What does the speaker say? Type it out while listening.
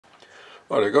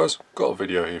Hi there guys, got a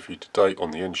video here for you today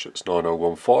on the Anschutz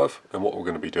 9015, and what we're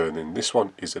going to be doing in this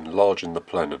one is enlarging the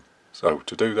plenum. So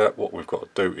to do that, what we've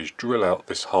got to do is drill out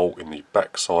this hole in the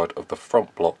back side of the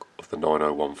front block of the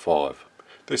 9015.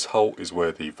 This hole is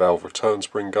where the valve return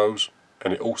spring goes,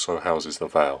 and it also houses the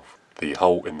valve. The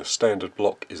hole in the standard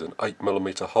block is an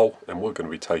 8mm hole, and we're going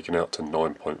to be taking out to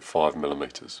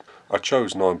 9.5mm. I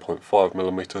chose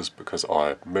 9.5mm because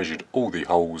I measured all the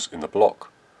holes in the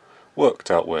block,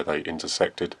 worked out where they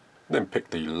intersected, then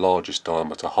picked the largest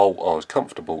diameter hole I was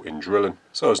comfortable in drilling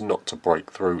so as not to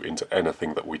break through into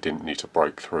anything that we didn't need to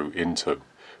break through into.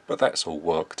 But that's all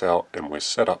worked out and we're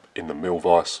set up in the mill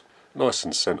vise, nice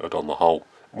and centred on the hole,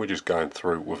 and we're just going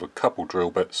through with a couple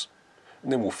drill bits and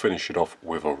then we'll finish it off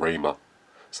with a reamer.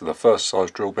 So the first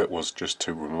size drill bit was just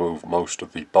to remove most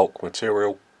of the bulk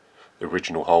material. The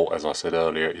original hole, as I said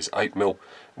earlier, is 8mm,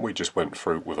 and we just went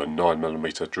through with a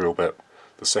 9mm drill bit.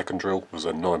 The second drill was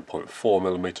a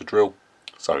 9.4mm drill,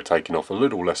 so taking off a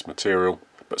little less material,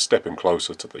 but stepping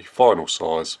closer to the final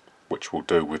size, which we'll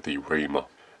do with the reamer.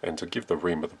 And to give the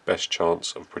reamer the best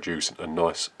chance of producing a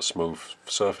nice smooth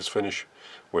surface finish,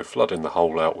 we're flooding the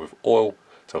hole out with oil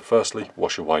to firstly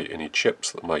wash away any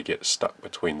chips that may get stuck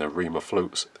between the reamer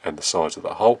flutes and the sides of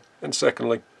the hole, and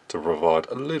secondly to provide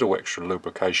a little extra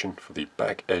lubrication for the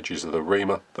back edges of the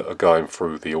reamer that are going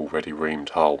through the already reamed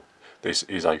hole. This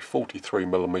is a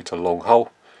 43mm long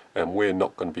hole, and we're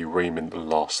not going to be reaming the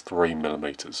last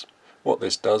 3mm. What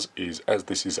this does is, as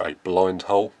this is a blind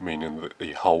hole, meaning that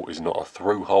the hole is not a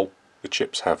through hole, the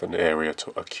chips have an area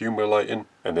to accumulate in,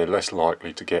 and they're less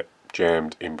likely to get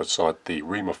jammed in beside the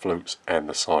reamer flutes and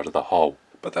the side of the hole.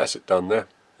 But that's it done there,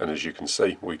 and as you can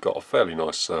see, we've got a fairly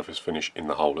nice surface finish in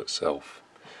the hole itself.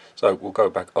 So we'll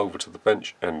go back over to the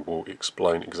bench and we'll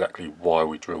explain exactly why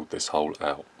we drilled this hole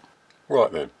out.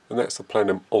 Right then, and that's the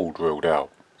plenum all drilled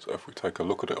out. So if we take a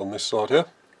look at it on this side here,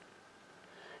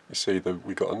 you see that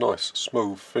we got a nice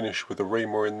smooth finish with the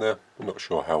reamer in there. I'm not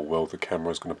sure how well the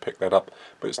camera is going to pick that up,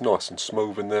 but it's nice and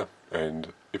smooth in there,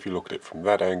 and if you look at it from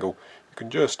that angle, you can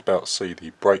just about see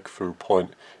the breakthrough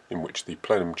point in which the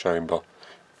plenum chamber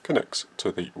connects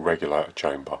to the regulator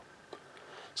chamber.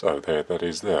 So there that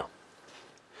is there.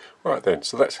 Right then,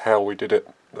 so that's how we did it.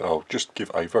 I'll just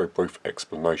give a very brief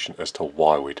explanation as to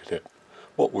why we did it.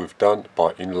 What we've done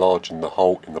by enlarging the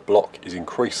hole in the block is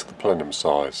increase the plenum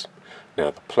size. Now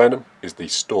the plenum is the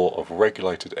store of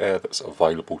regulated air that's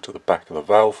available to the back of the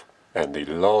valve, and the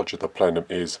larger the plenum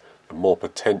is, the more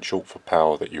potential for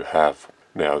power that you have.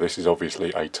 Now this is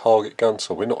obviously a target gun,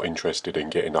 so we're not interested in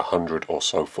getting 100 or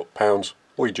so foot-pounds.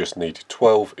 We just need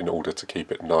 12 in order to keep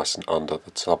it nice and under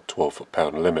the sub 12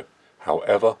 foot-pound limit.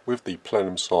 However, with the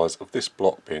plenum size of this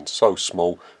block being so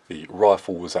small, the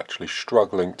rifle was actually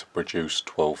struggling to produce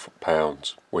 12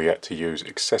 foot-pounds. We had to use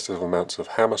excessive amounts of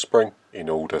hammer spring in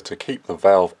order to keep the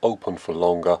valve open for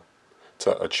longer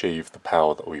to achieve the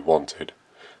power that we wanted.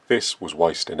 This was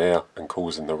wasting air and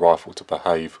causing the rifle to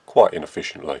behave quite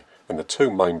inefficiently. And the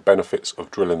two main benefits of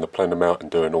drilling the plenum out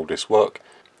and doing all this work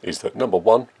is that number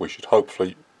one, we should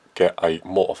hopefully get a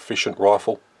more efficient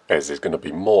rifle, as there's going to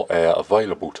be more air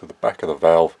available to the back of the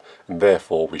valve, and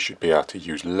therefore we should be able to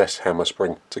use less hammer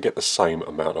spring to get the same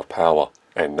amount of power.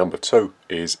 And number two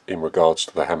is in regards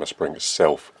to the hammer spring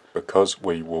itself. Because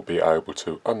we will be able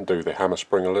to undo the hammer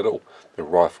spring a little, the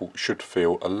rifle should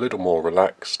feel a little more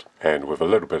relaxed, and with a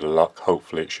little bit of luck,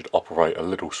 hopefully it should operate a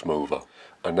little smoother.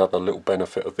 Another little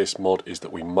benefit of this mod is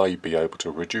that we may be able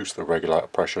to reduce the regulator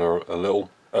pressure a little.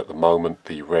 At the moment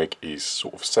the reg is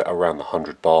sort of set around the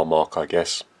 100 bar mark, I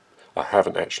guess. I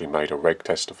haven't actually made a reg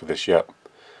tester for this yet,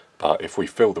 but if we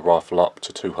fill the rifle up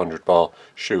to 200 bar,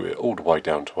 shoot it all the way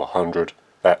down to 100,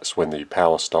 that's when the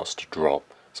power starts to drop.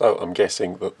 So I'm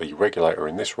guessing that the regulator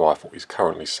in this rifle is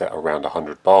currently set around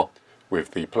 100 bar.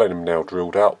 With the plenum now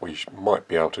drilled out, we might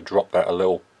be able to drop that a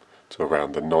little to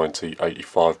around the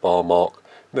 90-85 bar mark,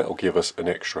 and that'll give us an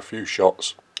extra few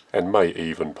shots and may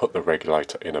even put the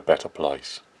regulator in a better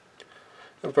place.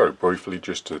 And very briefly,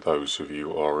 just to those of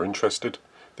you who are interested,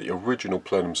 the original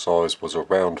plenum size was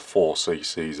around 4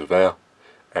 cc's of air,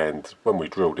 and when we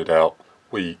drilled it out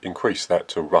we increased that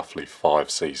to roughly 5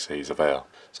 cc's of air.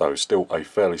 So still a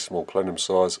fairly small plenum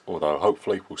size, although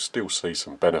hopefully we'll still see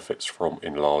some benefits from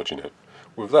enlarging it.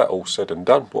 With that all said and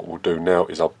done, what we'll do now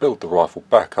is I'll build the rifle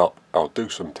back up, I'll do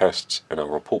some tests, and I'll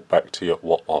report back to you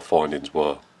what our findings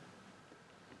were.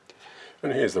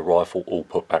 And here's the rifle all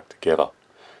put back together.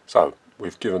 So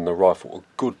we've given the rifle a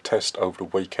good test over the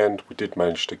weekend. We did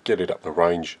manage to get it up the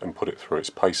range and put it through its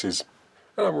paces,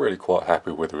 and I'm really quite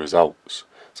happy with the results.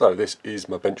 So this is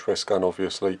my bench rest gun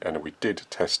obviously, and we did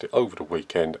test it over the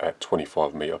weekend at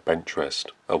 25 metre bench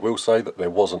rest. I will say that there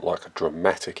wasn't like a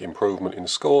dramatic improvement in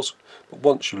scores, but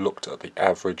once you looked at the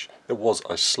average, there was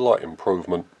a slight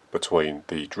improvement between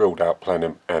the drilled out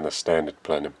plenum and the standard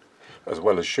plenum. As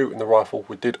well as shooting the rifle,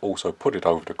 we did also put it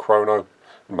over the chrono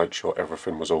and make sure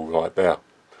everything was all right there.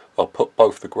 I'll put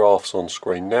both the graphs on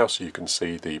screen now so you can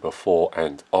see the before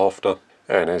and after.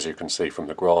 And as you can see from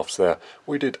the graphs there,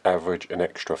 we did average an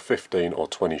extra 15 or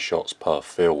 20 shots per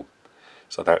fill.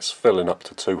 So that's filling up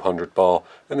to 200 bar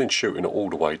and then shooting it all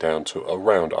the way down to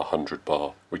around 100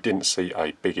 bar. We didn't see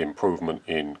a big improvement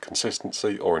in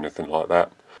consistency or anything like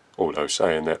that, although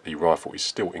saying that, the rifle is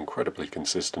still incredibly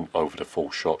consistent over the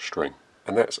full shot string.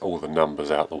 And that's all the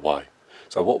numbers out the way.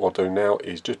 So what we'll do now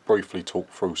is just briefly talk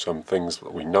through some things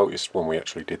that we noticed when we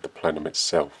actually did the plenum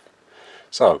itself.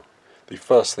 So the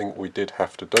first thing we did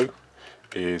have to do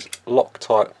is lock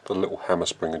tight the little hammer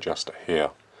spring adjuster here.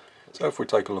 So if we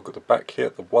take a look at the back here,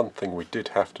 the one thing we did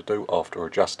have to do after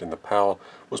adjusting the power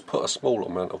was put a small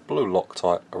amount of blue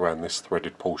Loctite around this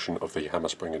threaded portion of the hammer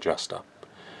spring adjuster.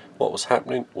 What was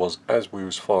happening was, as we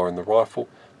was firing the rifle,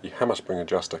 the hammer spring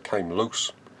adjuster came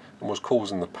loose and was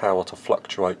causing the power to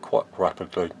fluctuate quite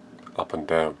rapidly up and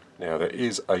down. Now there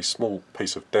is a small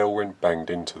piece of dowel ring banged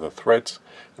into the threads,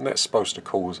 and that's supposed to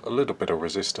cause a little bit of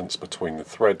resistance between the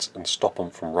threads and stop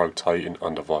them from rotating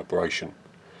under vibration.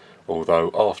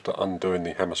 Although after undoing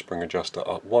the hammer spring adjuster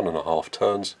at 1.5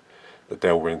 turns, the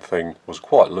dowel ring thing was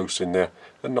quite loose in there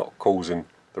and not causing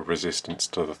the resistance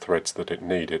to the threads that it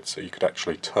needed, so you could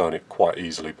actually turn it quite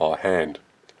easily by hand.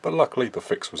 But luckily the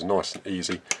fix was nice and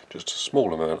easy, just a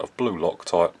small amount of blue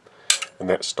Loctite, and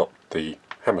that stopped the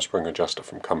hammer spring adjuster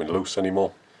from coming loose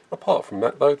anymore. Apart from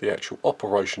that though, the actual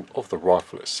operation of the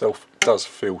rifle itself does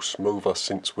feel smoother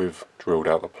since we've drilled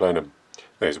out the plenum.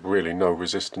 There's really no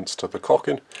resistance to the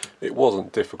cocking. It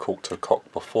wasn't difficult to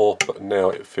cock before, but now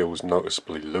it feels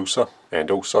noticeably looser. And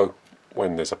also,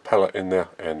 when there's a pellet in there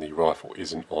and the rifle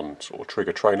isn't on sort of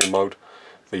trigger training mode,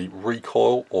 the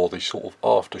recoil or the sort of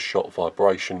after-shot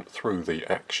vibration through the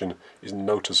action is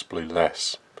noticeably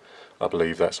less. I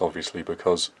believe that's obviously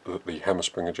because the hammer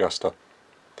spring adjuster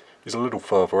is a little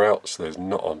further out, so there's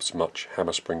not as much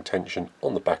hammer spring tension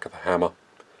on the back of the hammer,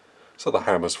 so the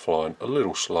hammer's flying a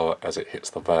little slower as it hits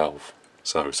the valve.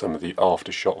 So some of the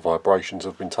after-shot vibrations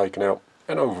have been taken out,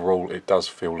 and overall it does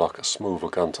feel like a smoother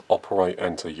gun to operate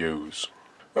and to use.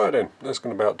 Right then, that's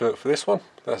going to about do it for this one.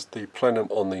 That's the plenum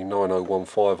on the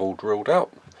 9015 all drilled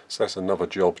out. So that's another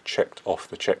job checked off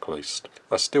the checklist.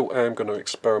 I still am going to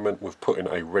experiment with putting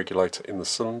a regulator in the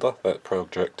cylinder. That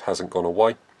project hasn't gone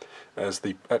away, as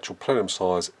the actual plenum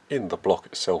size in the block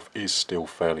itself is still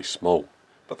fairly small.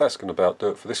 But that's going to about do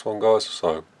it for this one guys,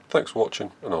 so thanks for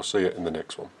watching and I'll see you in the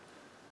next one.